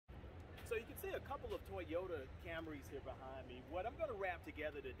So you can see a couple of Toyota Camrys here behind me. What I'm going to wrap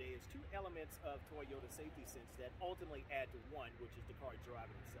together today is two elements of Toyota Safety Sense that ultimately add to one, which is the car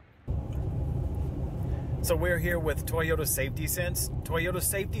driving itself. So we're here with Toyota Safety Sense. Toyota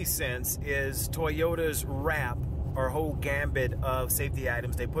Safety Sense is Toyota's wrap or whole gambit of safety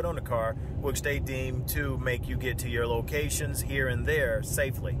items they put on the car, which they deem to make you get to your locations here and there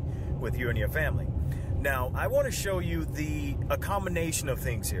safely with you and your family. Now, I want to show you a combination of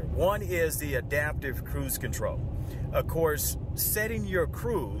things here. One is the adaptive cruise control. Of course, setting your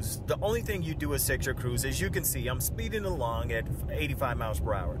cruise, the only thing you do is set your cruise. As you can see, I'm speeding along at 85 miles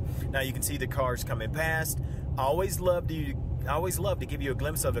per hour. Now, you can see the cars coming past. I always love to give you a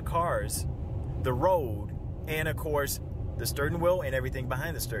glimpse of the cars, the road, and of course, the steering wheel and everything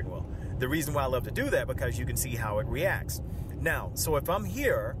behind the steering wheel. The reason why I love to do that, because you can see how it reacts. Now, so if I'm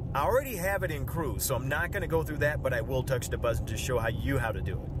here, I already have it in cruise, so I'm not going to go through that, but I will touch the button to show you how to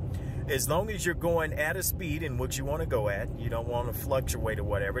do it. As long as you're going at a speed in which you want to go at, you don't want to fluctuate or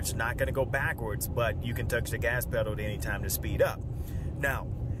whatever, it's not going to go backwards, but you can touch the gas pedal at any time to speed up. Now,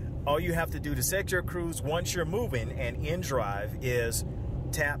 all you have to do to set your cruise once you're moving and in drive is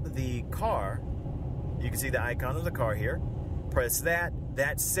tap the car. You can see the icon of the car here. Press that.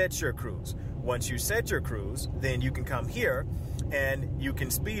 That sets your cruise. Once you set your cruise, then you can come here and you can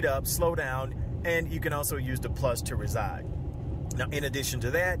speed up, slow down, and you can also use the plus to reside. Now, in addition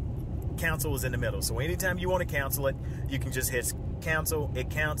to that, cancel is in the middle. So anytime you want to cancel it, you can just hit cancel, it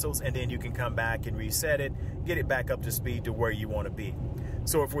cancels, and then you can come back and reset it, get it back up to speed to where you want to be.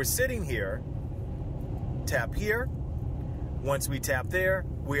 So if we're sitting here, tap here. Once we tap there,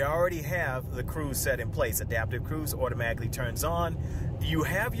 we already have the cruise set in place. Adaptive cruise automatically turns on. You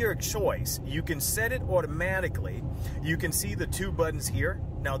have your choice. You can set it automatically. You can see the two buttons here.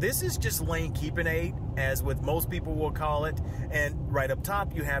 Now, this is just lane keeping aid, as with most people will call it. And right up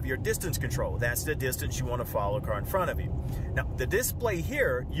top, you have your distance control. That's the distance you want to follow a car in front of you. Now, the display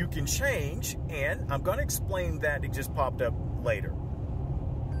here, you can change, and I'm going to explain that. It just popped up later.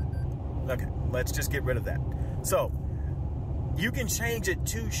 Okay, let's just get rid of that. So, you can change it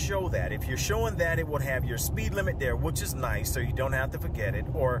to show that. If you're showing that, it would have your speed limit there, which is nice, so you don't have to forget it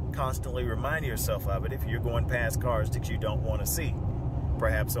or constantly remind yourself of it if you're going past cars that you don't want to see,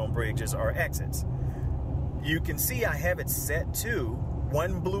 perhaps on bridges or exits. You can see I have it set to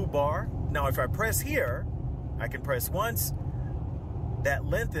one blue bar. Now, if I press here, I can press once. That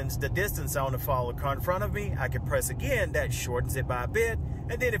lengthens the distance I want to follow a car in front of me. I can press again, that shortens it by a bit.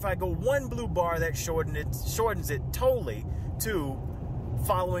 And then if I go one blue bar, that shortens it totally to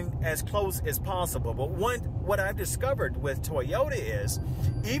following as close as possible. But what I've discovered with Toyota is,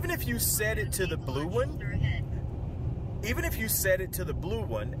 even if you set it to the blue one,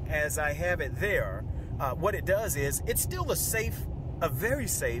 as I have it there, what it does is it's still a very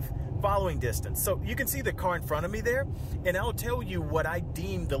safe following distance. So you can see the car in front of me there, and I'll tell you what I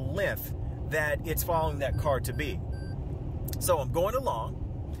deem the length that it's following that car to be. So I'm going along,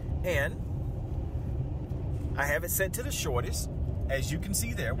 and I have it set to the shortest, as you can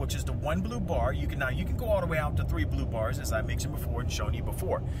see there, which is the one blue bar. You can go all the way out to 3 blue bars, as I mentioned before and shown you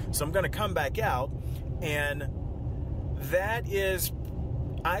before. So I'm going to come back out, and that is,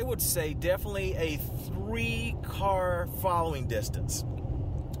 I would say, definitely a 3-car following distance.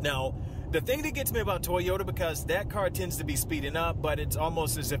 Now, the thing that gets me about Toyota, because that car tends to be speeding up, but it's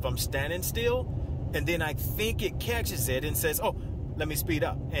almost as if I'm standing still, and then I think it catches it and says, oh, let me speed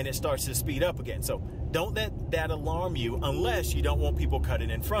up, and it starts to speed up again. So don't let that alarm you unless you don't want people cutting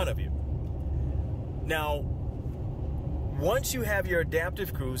in front of you. Now, once you have your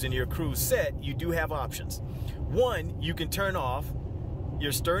adaptive cruise and your cruise set, you do have options. One, you can turn off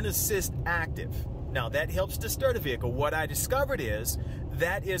your stern assist active. Now, that helps to steer the vehicle. What I discovered is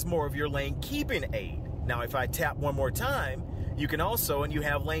that is more of your lane keeping aid. Now, if I tap one more time, you can also, and you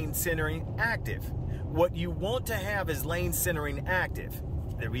have lane centering active. What you want to have is lane centering active.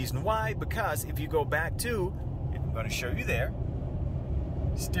 The reason why, because if you go back to, I'm going to show you there,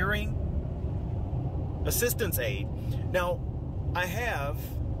 steering assistance aid. Now, I have,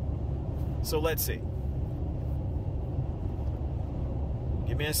 so let's see.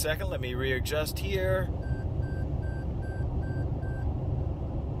 Give me a second, let me readjust here.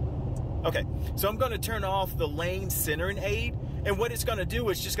 Okay, so I'm going to turn off the lane centering aid, and what it's going to do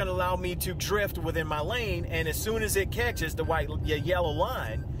is just going to allow me to drift within my lane, and as soon as it catches the yellow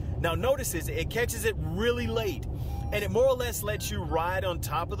line, now notice it catches it really late, and it more or less lets you ride on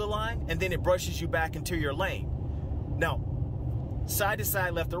top of the line, and then it brushes you back into your lane. Now, side to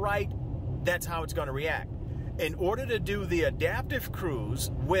side, left to right, that's how it's going to react. In order to do the adaptive cruise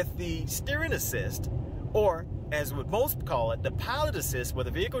with the steering assist, or as what most call it, the pilot assist, where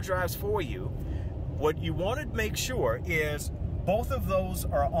the vehicle drives for you, what you want to make sure is both of those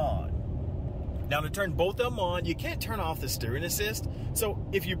are on. Now, to turn both of them on, you can't turn off the steering assist. So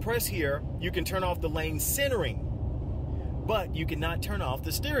if you press here, you can turn off the lane centering, but you cannot turn off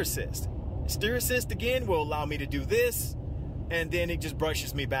the steer assist. Steer assist, again, will allow me to do this, and then it just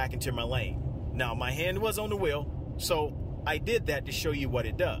brushes me back into my lane. Now, my hand was on the wheel, so I did that to show you what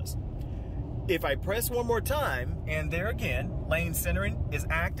it does. If I press one more time, and there again, lane centering is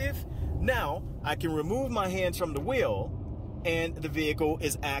active, now I can remove my hands from the wheel, and the vehicle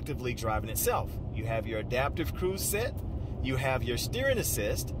is actively driving itself. You have your adaptive cruise set, you have your steering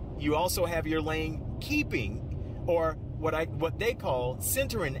assist, you also have your lane keeping, or what they call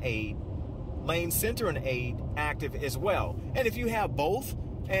centering aid, lane centering aid active as well. And if you have both,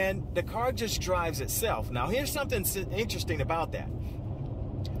 and the car just drives itself. Now, here's something interesting about that.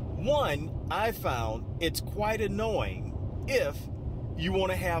 One, I found it's quite annoying if you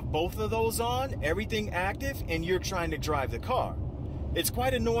want to have both of those on, everything active, and you're trying to drive the car. It's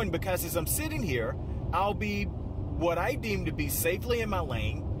quite annoying because as I'm sitting here, I'll be what I deem to be safely in my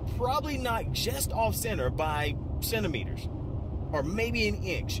lane, probably not just off center by centimeters or maybe an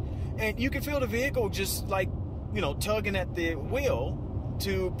inch. And you can feel the vehicle just like, you know, tugging at the wheel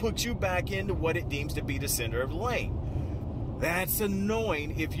to put you back into what it deems to be the center of the lane. That's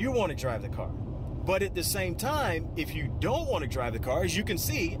annoying if you want to drive the car. But at the same time, if you don't want to drive the car, as you can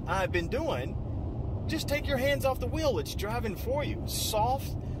see, I've been doing, just take your hands off the wheel. It's driving for you.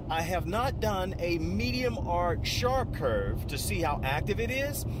 Soft. I have not done a medium or sharp curve to see how active it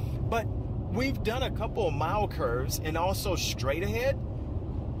is, but we've done a couple of mile curves and also straight ahead.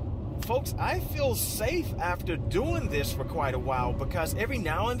 Folks, I feel safe after doing this for quite a while because every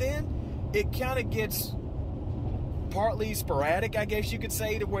now and then it kind of gets partly sporadic, I guess you could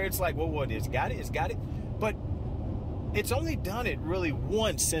say, to where it's like, well, it's got it. But it's only done it really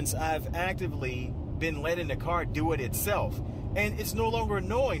once since I've actively been letting the car do it itself. And it's no longer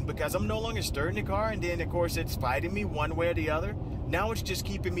annoying because I'm no longer stirring the car, and then of course it's fighting me one way or the other. Now it's just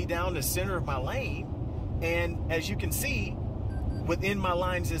keeping me down the center of my lane, and as you can see, within my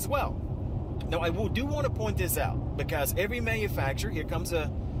lines as well. Now I do want to point this out because every manufacturer, here comes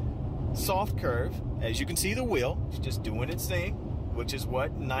a soft curve. As you can see, the wheel is just doing its thing, which is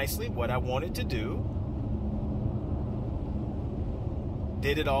what I wanted to do.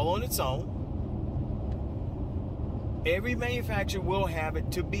 Did it all on its own. Every manufacturer will have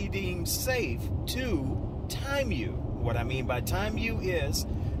it to be deemed safe to time you. What I mean by time you is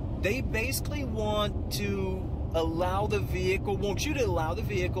they basically want you to allow the vehicle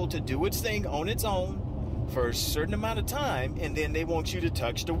to do its thing on its own for a certain amount of time, and then they want you to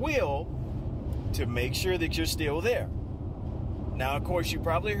touch the wheel to make sure that you're still there. Now, of course, you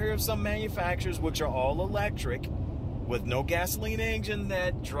probably heard of some manufacturers which are all electric with no gasoline engine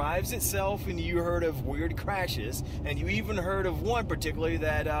that drives itself, and you heard of weird crashes, and you even heard of one particularly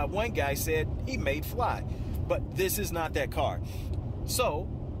that one guy said he made fly. But this is not that car. So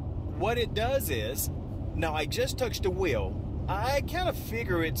what it does is, now I just touched the wheel. I kind of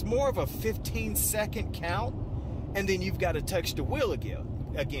figure it's more of a 15-second count, and then you've got to touch the wheel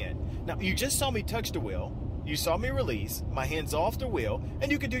again. Now, you just saw me touch the wheel. You saw me release, my hand's off the wheel,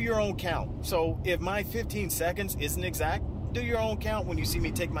 and you can do your own count. So if my 15 seconds isn't exact, do your own count when you see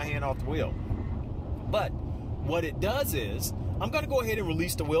me take my hand off the wheel. But what it does is, I'm going to go ahead and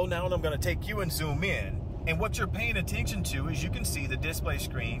release the wheel now, and I'm going to take you and zoom in. And what you're paying attention to is you can see the display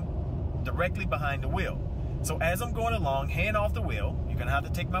screen directly behind the wheel. So as I'm going along, hand off the wheel, you're going to have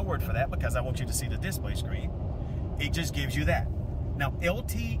to take my word for that because I want you to see the display screen. It just gives you that. Now,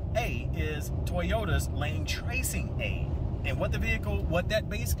 LTA is Toyota's lane tracing aid. And what that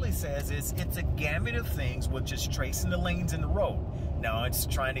basically says is it's a gamut of things which is tracing the lanes in the road. Now, it's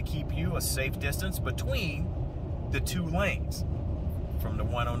trying to keep you a safe distance between the two lanes. From the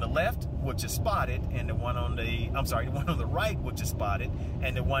one on the left, which is spotted, and the one on the right, which is spotted,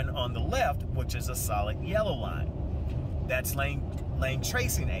 and the one on the left, which is a solid yellow line. That's lane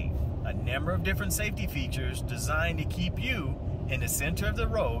tracing aid. A number of different safety features designed to keep you in the center of the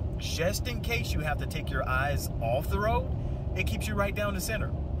road, just in case you have to take your eyes off the road. It keeps you right down the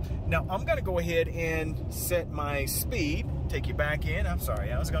center. Now, I'm going to go ahead and set my speed. Take you back in. I'm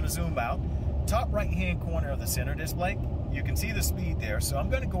sorry, I was going to zoom out. Top right-hand corner of the center display, you can see the speed there. So I'm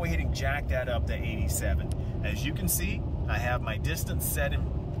going to go ahead and jack that up to 87. As you can see, I have my distance set in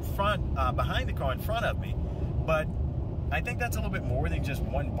front, behind the car in front of me. But I think that's a little bit more than just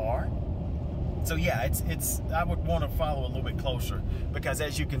one bar. So yeah, I would want to follow a little bit closer because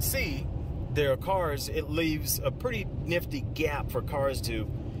as you can see, there are cars, it leaves a pretty nifty gap for cars to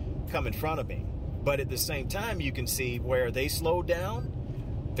come in front of me. But at the same time, you can see where they slowed down,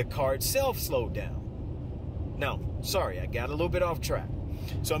 the car itself slowed down. Now, sorry, I got a little bit off track.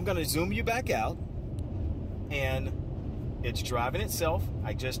 So I'm going to zoom you back out, and it's driving itself.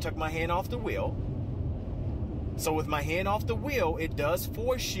 I just took my hand off the wheel. So with my hand off the wheel, it does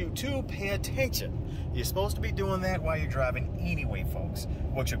force you to pay attention. You're supposed to be doing that while you're driving anyway, folks.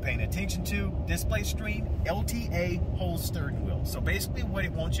 What you're paying attention to, display screen, LTA, whole steering wheel. So basically what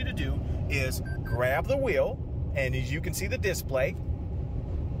it wants you to do is grab the wheel, and as you can see the display,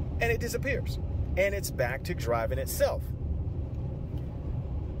 and it disappears. And it's back to driving itself.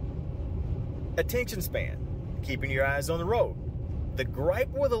 Attention span, keeping your eyes on the road. The gripe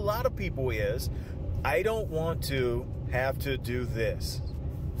with a lot of people is, I don't want to have to do this.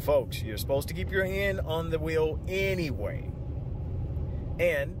 Folks, you're supposed to keep your hand on the wheel anyway.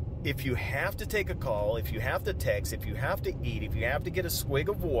 And if you have to take a call, if you have to text, if you have to eat, if you have to get a swig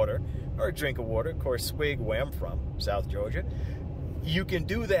of water or a drink of water, of course, swig where I'm from, South Georgia, you can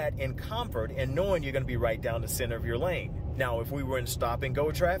do that in comfort and knowing you're going to be right down the center of your lane. Now, if we were in stop and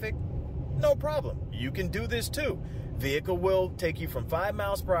go traffic, no problem. You can do this too. Vehicle will take you from 5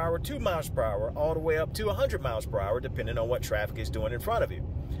 miles per hour, 2 miles per hour, all the way up to 100 miles per hour, depending on what traffic is doing in front of you.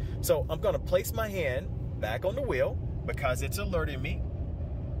 So I'm going to place my hand back on the wheel because it's alerting me.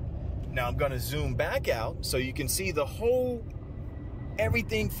 Now I'm going to zoom back out so you can see the whole,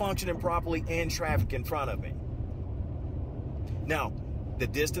 everything functioning properly and traffic in front of me. Now, the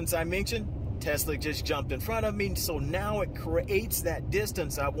distance I mentioned, Tesla just jumped in front of me, so now it creates that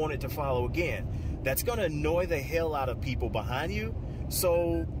distance I want it to follow again. That's going to annoy the hell out of people behind you.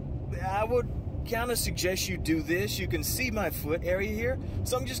 So I would kind of suggest you do this. You can see my foot area here.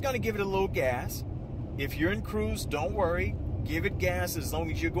 So I'm just going to give it a little gas. If you're in cruise, don't worry. Give it gas as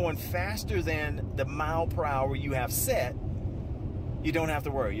long as you're going faster than the mile per hour you have set. You don't have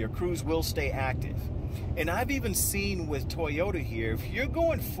to worry. Your cruise will stay active. And I've even seen with Toyota here, if you're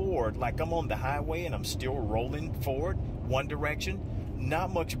going forward, like I'm on the highway and I'm still rolling forward one direction,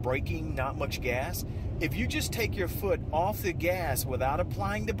 not much braking, not much gas. If you just take your foot off the gas without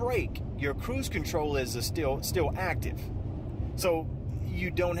applying the brake, your cruise control is still active. So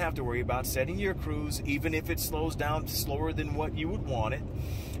you don't have to worry about setting your cruise, even if it slows down slower than what you would want it.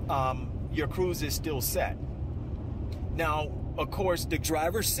 Your cruise is still set. Now, of course, the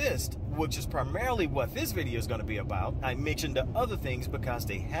driver assist, which is primarily what this video is going to be about. I mentioned the other things because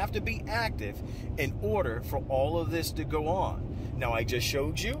they have to be active in order for all of this to go on. Now, I just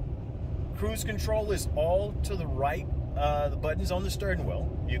showed you cruise control is all to the right. The buttons on the steering wheel.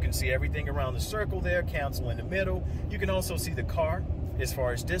 You can see everything around the circle there, cancel in the middle. You can also see the car as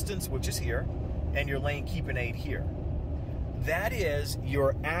far as distance, which is here, and your lane keeping aid here. That is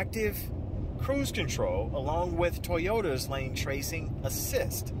your active cruise control along with Toyota's lane tracing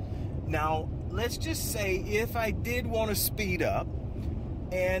assist. Now, let's just say if I did want to speed up,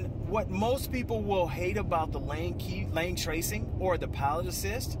 and what most people will hate about the lane tracing or the pilot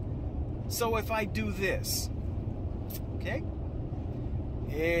assist, so if I do this, okay,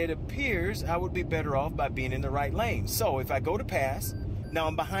 it appears I would be better off by being in the right lane. So if I go to pass, now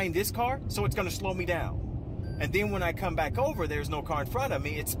I'm behind this car, so it's going to slow me down. And then when I come back over, there's no car in front of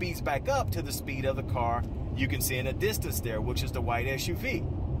me. It speeds back up to the speed of the car you can see in a distance there, which is the white SUV.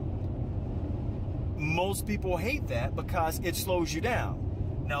 Most people hate that because it slows you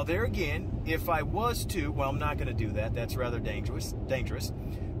down. Now there again, if I was to, well, I'm not going to do that. That's rather dangerous.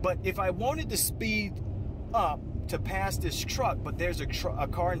 But if I wanted to speed up to pass this truck, but there's a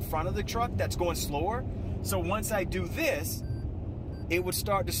car in front of the truck that's going slower, so once I do this, it would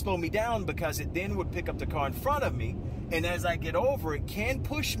start to slow me down because it then would pick up the car in front of me, and as I get over, it can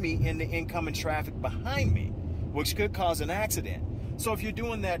push me in the incoming traffic behind me, which could cause an accident. So if you're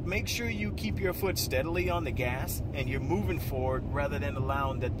doing that, make sure you keep your foot steadily on the gas and you're moving forward rather than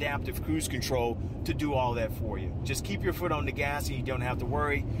allowing the adaptive cruise control to do all that for you. Just keep your foot on the gas and you don't have to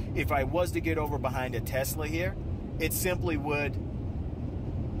worry. If I was to get over behind a Tesla here, it simply would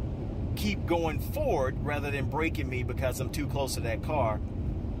keep going forward rather than braking me because I'm too close to that car,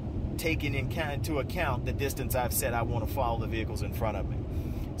 taking into account the distance I've said I want to follow the vehicles in front of me.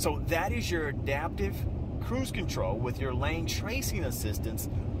 So that is your adaptive cruise control with your lane tracing assistance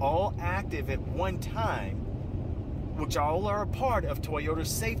all active at one time, which all are a part of Toyota's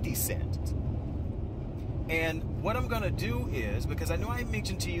safety sense. And what I'm going to do is, because I know I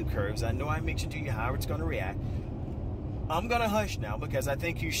mentioned to you curves, I know I mentioned to you how it's going to react, I'm going to hush now because I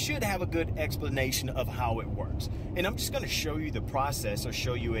think you should have a good explanation of how it works. And I'm just going to show you the process or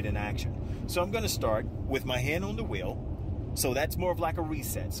show you it in action. So I'm going to start with my hand on the wheel. So that's more of like a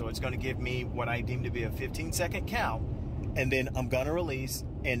reset. So it's going to give me what I deem to be a 15-second count. And then I'm going to release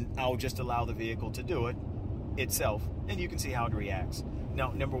and I'll just allow the vehicle to do it itself, and you can see how it reacts.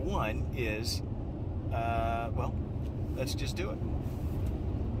 Now, number one is, well, let's just do it.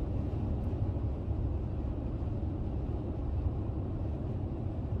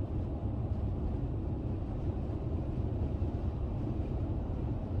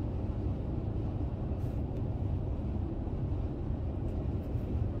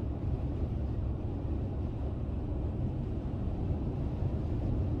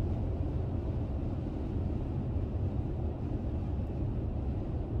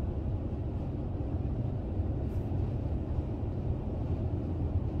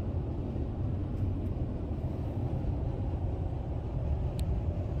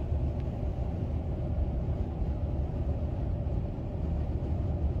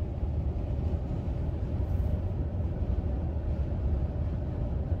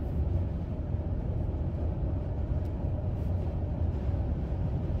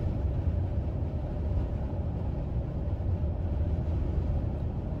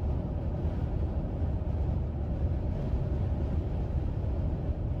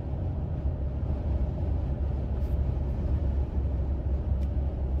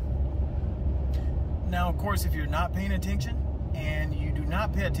 Now, of course, if you're not paying attention and you do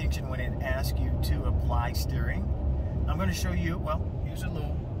not pay attention when it asks you to apply steering, I'm going to show you, well, here's a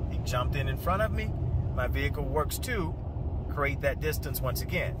little, he jumped in front of me. My vehicle works to create that distance once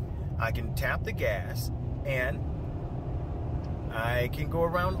again. I can tap the gas and I can go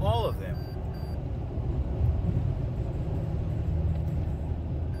around all of them.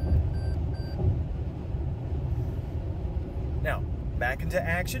 Now, back into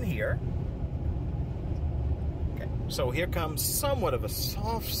action here. So here comes somewhat of a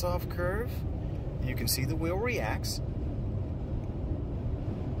soft curve. You can see the wheel reacts.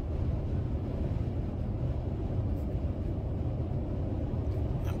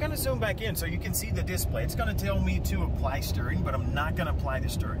 I'm going to zoom back in so you can see the display. It's going to tell me to apply steering, but I'm not going to apply the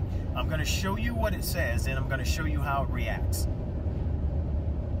steering. I'm going to show you what it says, and I'm going to show you how it reacts.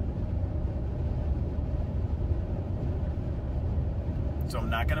 So I'm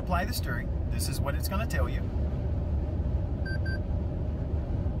not going to apply the steering. This is what it's going to tell you.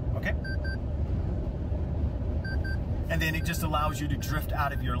 Okay. And then it just allows you to drift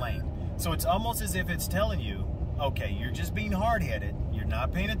out of your lane. So it's almost as if it's telling you, okay, you're just being hard-headed, you're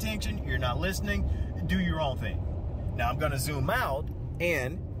not paying attention, you're not listening, do your own thing. Now I'm going to zoom out,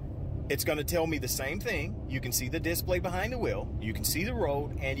 and it's going to tell me the same thing. You can see the display behind the wheel, you can see the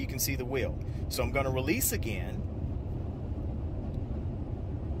road, and you can see the wheel. So I'm going to release again.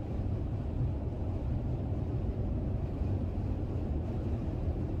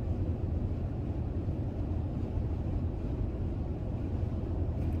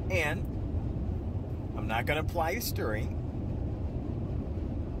 And I'm not going to apply the steering.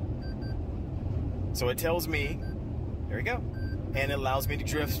 So it tells me, there we go. And it allows me to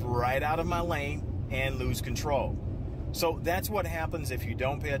drift right out of my lane and lose control. So that's what happens if you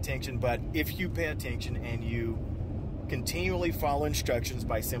don't pay attention. But if you pay attention and you continually follow instructions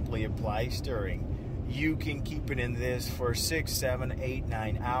by simply apply steering, you can keep it in this for 6, 7, 8,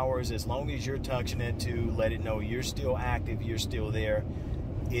 9 hours, as long as you're touching it to let it know you're still active, you're still there.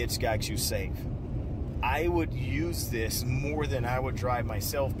 It's got you safe. I would use this more than I would drive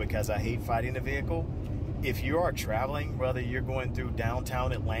myself because I hate fighting the vehicle. If you are traveling, whether you're going through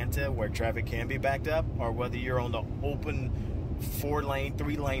downtown Atlanta where traffic can be backed up, or whether you're on the open 4-lane,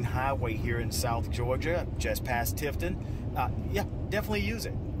 3-lane highway here in South Georgia, just past Tifton, yeah, definitely use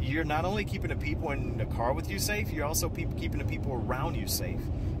it. You're not only keeping the people in the car with you safe, you're also keeping the people around you safe,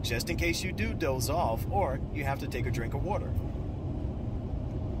 just in case you do doze off or you have to take a drink of water.